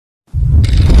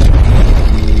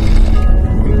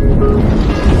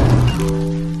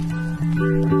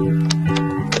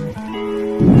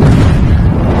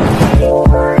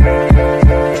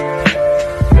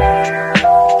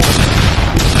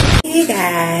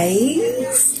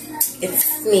guys,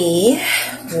 it's me,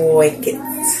 Wicked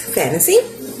Fantasy.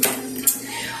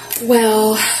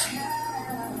 Well,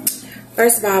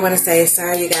 first of all, I want to say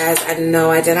sorry, you guys. I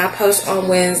know I did not post on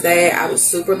Wednesday. I was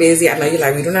super busy. I know you're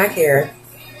like, we do not care.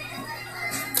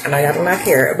 I know y'all do not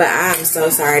care, but I'm so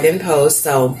sorry I didn't post.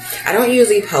 So I don't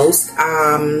usually post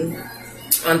on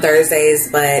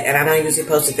Thursdays, and I don't usually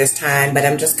post at this time, but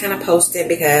I'm just kind of posting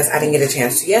because I didn't get a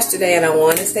chance to yesterday and I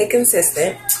want to stay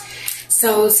consistent.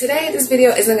 So today this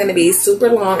video isn't going to be super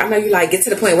long. I know you like, get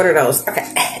to the point. What are those?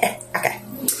 Okay. Okay.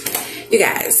 You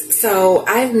guys, so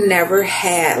I've never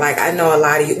had, like, I know a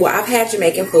lot of you, well, I've had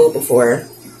Jamaican food before.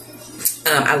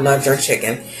 I love jerk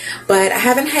chicken, but I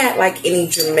haven't had like any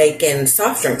Jamaican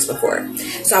soft drinks before.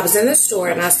 So I was in the store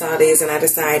and I saw these and I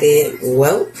decided,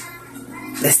 well,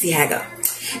 let's see how I go.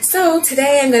 So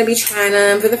today I'm going to be trying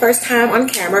them for the first time on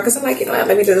camera because I'm like, you know what,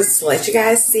 let me do this to let you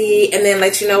guys see and then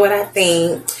let you know what I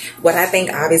think. What I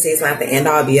think obviously is not the end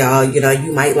all be all. You know,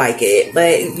 you might like it,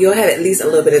 but you'll have at least a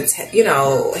little bit of,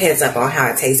 heads up on how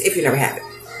it tastes if you never have it.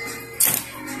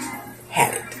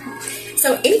 Have it.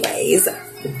 So anyways,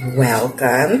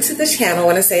 welcome to the channel. I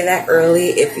want to say that early.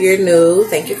 If you're new,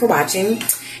 thank you for watching.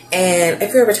 And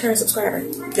if you're a return subscriber,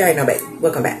 you already know, baby.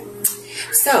 Welcome back.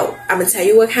 So, I'm going to tell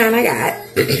you what kind I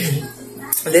got.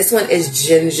 This one is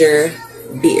ginger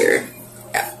beer.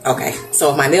 Okay,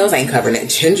 so if my nails ain't covering it,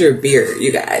 ginger beer,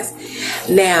 you guys.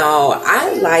 Now,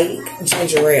 I like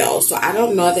ginger ale, so I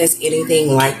don't know if there's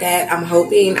anything like that. I'm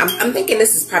hoping, I'm thinking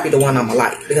this is probably the one I'm going to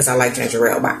like because I like ginger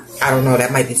ale, but I don't know,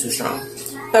 that might be too strong.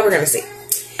 But we're going to see.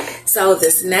 So,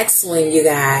 this next one, you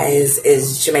guys,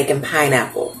 is Jamaican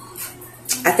pineapple.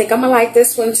 I think I'm gonna like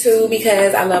this one too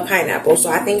because I love pineapple. So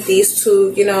I think these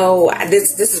two,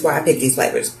 this is why I picked these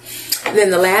flavors. And then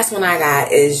the last one I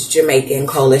got is Jamaican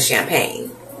cola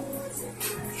champagne.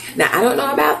 Now I don't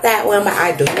know about that one, but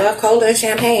I do love cola and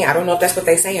champagne. I don't know if that's what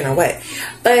they're saying or what,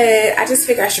 but I just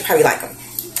figure I should probably like them.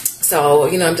 So,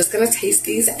 I'm just gonna taste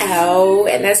these out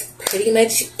and that's pretty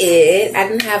much it. I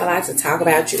didn't have a lot to talk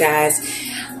about, you guys.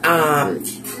 I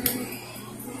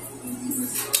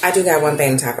do got one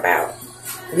thing to talk about.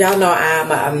 Y'all know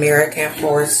I'm an American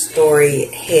Horror Story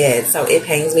head, so it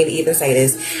pains me to even say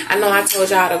this. I know I told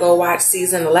y'all to go watch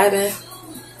season 11.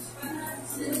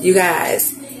 You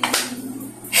guys,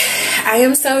 I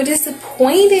am so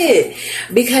disappointed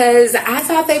because I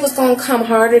thought they was going to come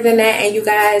harder than that, and you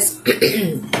guys,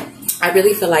 I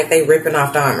really feel like they ripping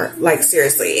off the armor. Like,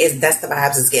 seriously, that's the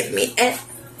vibes it's giving me. And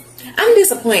I'm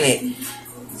disappointed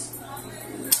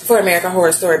for American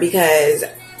Horror Story because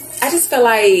I just feel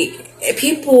like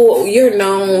people, you're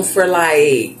known for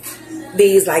like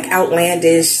these like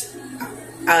outlandish,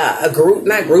 not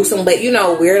gruesome, but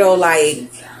weirdo like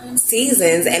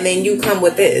seasons, and then you come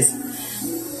with this.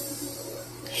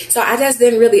 So I just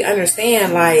didn't really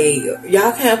understand, like,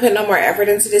 y'all can't put no more effort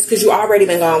into this because you already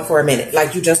been gone for a minute.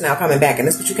 Like, you just now coming back, and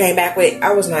this what you came back with.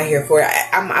 I was not here for it.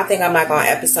 I think I'm like on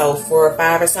episode 4 or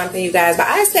 5 or something, you guys, but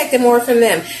I expected more from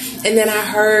them. And then I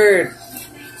heard,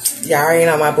 y'all already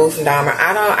know my boo from Dahmer.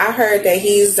 I heard that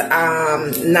he's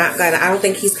I don't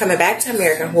think he's coming back to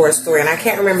American Horror Story. And I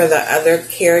can't remember the other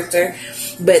character,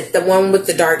 but the one with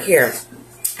the dark hair.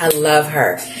 I love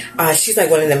her. She's like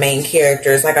one of the main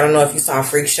characters. Like, I don't know if you saw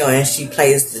Freak Show and she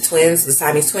plays the twins, the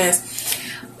Siamese twins.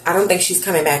 I don't think she's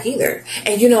coming back either.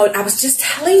 And I was just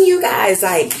telling you guys,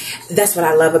 like, that's what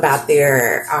I love about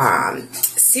their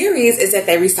series is that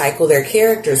they recycle their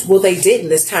characters. Well, they didn't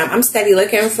this time. I'm steady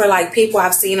looking for like people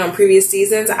I've seen on previous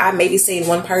seasons. I maybe seen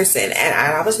one person and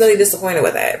I was really disappointed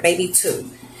with that. Maybe 2.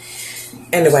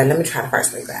 Anyway, let me try the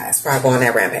first one, guys, before I go on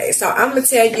that rampage. So I'm gonna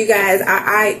tell you guys,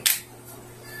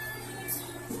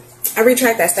 I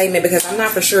retract that statement because I'm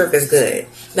not for sure if it's good.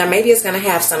 Now, maybe it's going to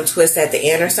have some twist at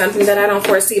the end or something that I don't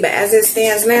foresee. But as it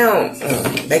stands now,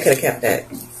 they could have kept that.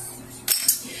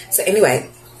 So anyway,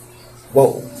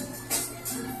 whoa.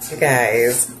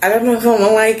 Guys, I don't know if I'm going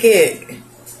to like it.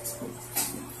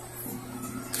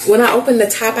 When I opened the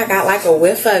top, I got like a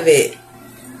whiff of it.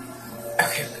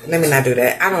 Okay, let me not do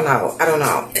that. I don't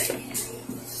know.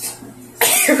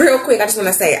 Real quick, I just want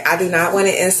to say, I do not want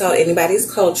to insult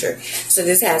anybody's culture. So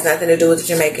this has nothing to do with the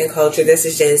Jamaican culture. This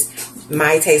is just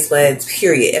my taste buds,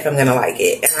 period, if I'm going to like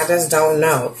it. And I just don't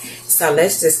know. So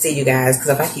let's just see, you guys,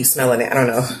 because if I keep smelling it, I don't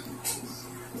know.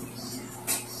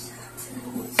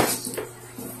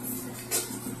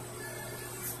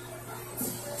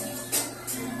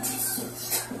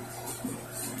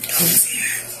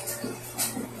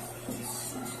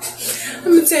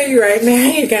 I'm going to tell you right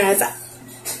now, you guys,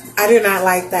 I do not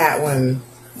like that one.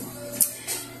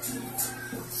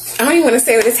 I don't even want to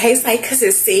say what it tastes like because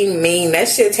it seems mean. That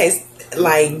shit tastes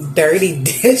like dirty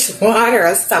dishwater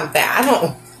or something. I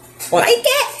don't like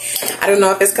it. I don't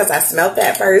know if it's because I smelled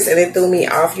that first and it threw me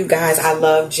off. You guys, I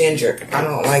love ginger. I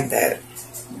don't like that.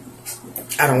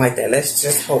 I don't like that. Let's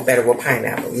just hope better with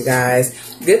pineapple, you guys.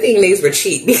 Good thing these were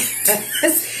cheap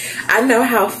because I know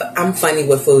how I'm funny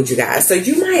with food, you guys. So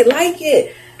you might like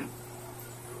it.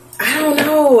 I don't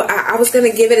know. I was going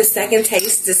to give it a second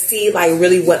taste to see like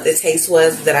really what the taste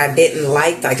was that I didn't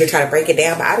like. Like to try to break it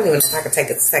down. But I don't even know if I could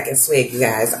take a second swig, you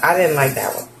guys. I didn't like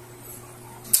that one.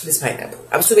 This pineapple.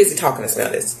 I was too busy talking to smell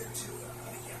this.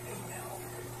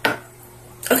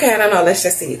 Okay, I don't know. Let's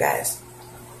just see, you guys.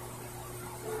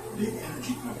 Big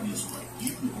energy companies like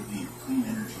you believe clean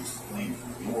energy is claimed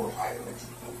for your high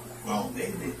electric bill. Well,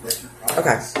 they make record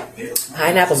products. Okay.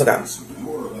 Pineapples are gone.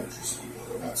 Your electricity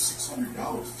bill about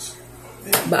 $600 this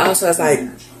year. But also it's like,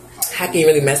 how can you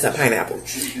really mess up pineapple?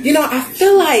 You know, I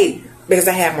feel like, because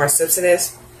I have more sips of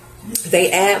this,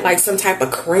 they add like some type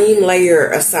of cream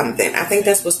layer or something. I think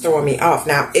that's what's throwing me off.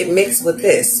 Now, it mixed with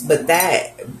this, but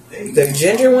the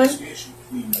ginger one,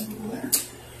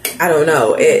 I don't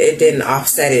know. It didn't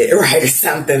offset it right or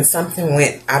something. Something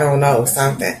went, I don't know,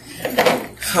 something.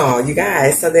 Oh, you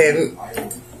guys. So then,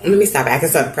 let me stop acting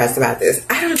so depressed about this.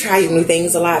 I don't try new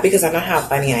things a lot because I know how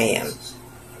funny I am.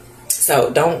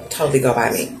 So don't totally go by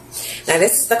me. Now,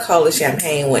 this is the cola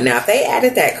champagne one. Now, if they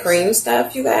added that cream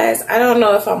stuff, you guys, I don't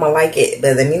know if I'm going to like it.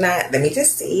 But let me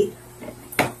just see.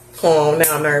 Oh,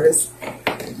 now I'm nervous.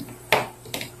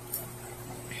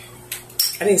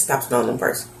 I need to stop smelling them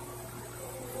first.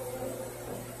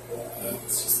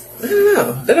 I don't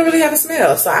know. They don't really have a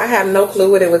smell, so I have no clue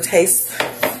what it would taste.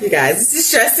 You guys, this is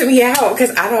stressing me out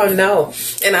because I don't know.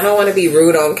 And I don't want to be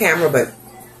rude on camera, but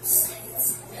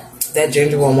that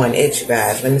ginger one won't itch, you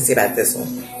guys. Let me see about this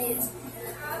one.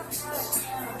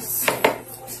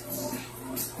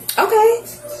 Okay.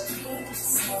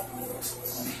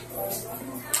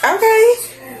 Okay.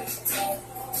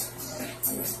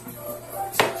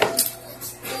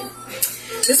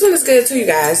 This one is good too, you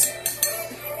guys.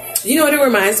 You know what it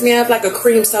reminds me of? Like a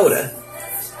cream soda.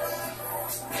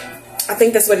 I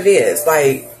think that's what it is.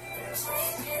 Like,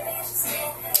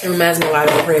 it reminds me a lot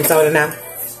of a cream soda now.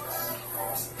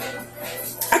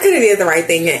 I could have did the right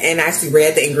thing and actually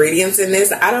read the ingredients in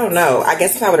this. I don't know. I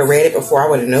guess if I would have read it before, I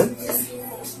would have knew.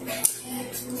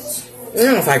 I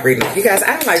don't like reading. You guys,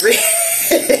 I don't like reading.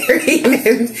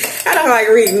 I don't like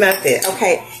reading nothing.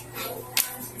 Okay.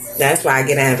 That's why I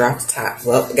get out and drop the top.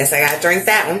 Well, I guess I got to drink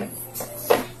that one.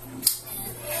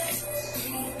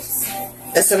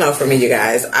 That's a no for me, you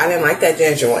guys. I didn't like that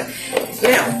ginger one.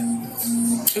 Now,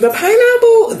 the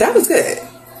pineapple, that was good.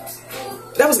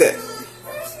 That was good.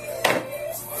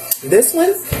 This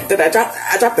one that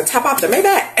I dropped the top off the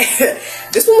Maybach.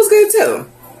 This one was good too.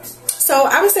 So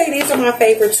I would say these are my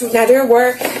favorite too. Now there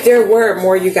were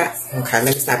more, you guys. Okay,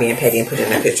 let me stop being petty and put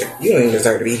it in a picture. You don't even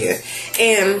deserve to be here.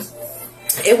 And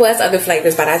it was other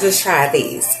flavors, but I just tried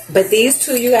these. But these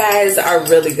two, you guys, are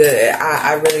really good.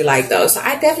 I really like those. So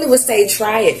I definitely would say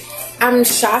try it. I'm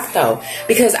shocked, though,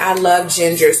 because I love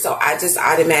ginger. So I just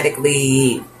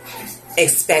automatically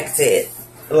expected,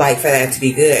 like, for that to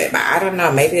be good. But I don't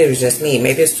know. Maybe it was just me.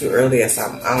 Maybe it's too early or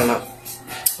something. I don't know.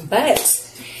 But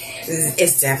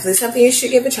it's definitely something you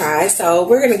should give a try. So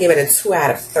we're going to give it a 2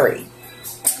 out of 3.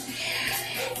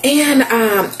 And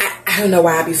I don't know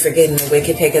why I be forgetting the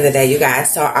wicked pick of the day, you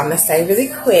guys. So I'm going to say really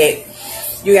quick.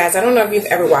 You guys, I don't know if you've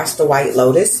ever watched The White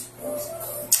Lotus.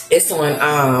 It's on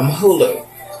Hulu.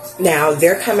 Now,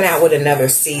 they're coming out with another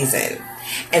season.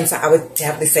 And so I would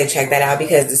definitely say check that out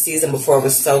because the season before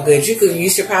was so good. You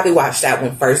should probably watch that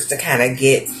one first to kind of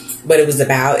get what it was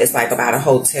about. It's like about a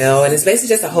hotel. And it's basically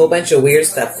just a whole bunch of weird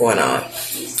stuff going on.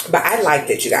 But I liked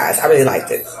it, you guys. I really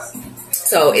liked it.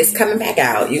 So it's coming back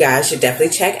out. You guys should definitely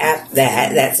check out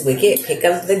that. That's Wicked Pick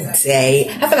of the Day.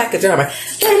 I feel like a drummer.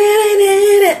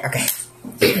 Okay.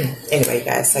 Anyway, you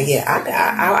guys. So yeah,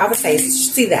 I would say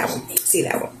see that one. See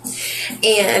that one.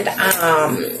 And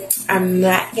I'm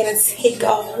not gonna take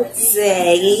all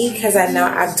day because I know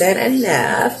I've done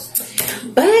enough.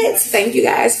 But thank you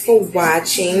guys for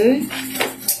watching,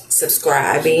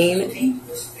 subscribing.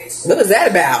 What was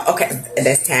that about? Okay,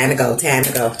 that's time to go. Time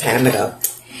to go. Time to go.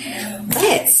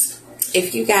 But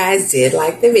if you guys did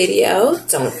like the video,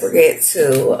 don't forget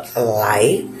to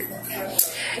like.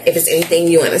 If it's anything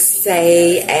you want to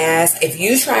say, ask. If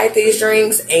you tried these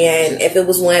drinks and if it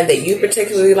was one that you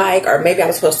particularly like, or maybe I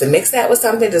was supposed to mix that with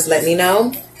something, just let me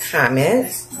know. Comment.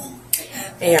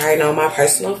 And you already know my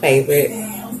personal favorite.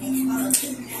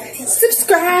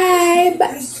 Subscribe.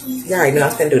 You already know I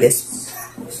was going to do this.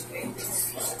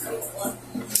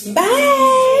 Bye.